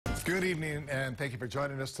Good evening, and thank you for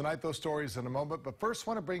joining us tonight. Those stories in a moment, but first,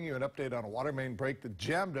 want to bring you an update on a water main break that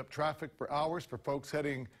jammed up traffic for hours for folks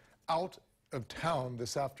heading out of town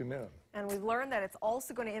this afternoon. And we've learned that it's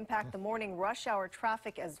also going to impact the morning rush hour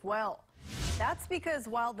traffic as well. That's because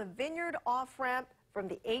while the Vineyard off-ramp from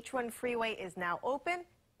the H1 freeway is now open,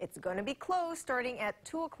 it's going to be closed starting at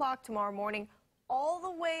 2 o'clock tomorrow morning all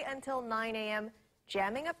the way until 9 a.m.,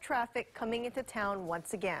 jamming up traffic coming into town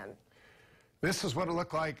once again. This is what it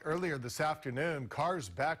looked like earlier this afternoon. Cars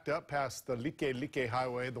backed up past the Like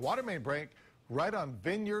Highway. The water main break right on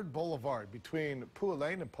Vineyard Boulevard between Pua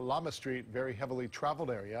Lane and Palama Street, very heavily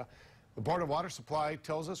traveled area. The Board of Water Supply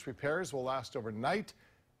tells us repairs will last overnight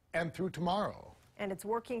and through tomorrow. And it's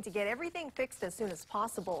working to get everything fixed as soon as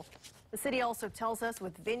possible. The city also tells us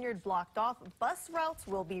with Vineyard blocked off, bus routes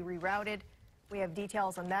will be rerouted. We have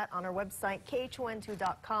details on that on our website,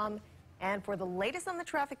 KHON2.com. And for the latest on the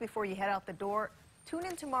traffic before you head out the door, tune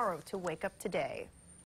in tomorrow to Wake Up Today.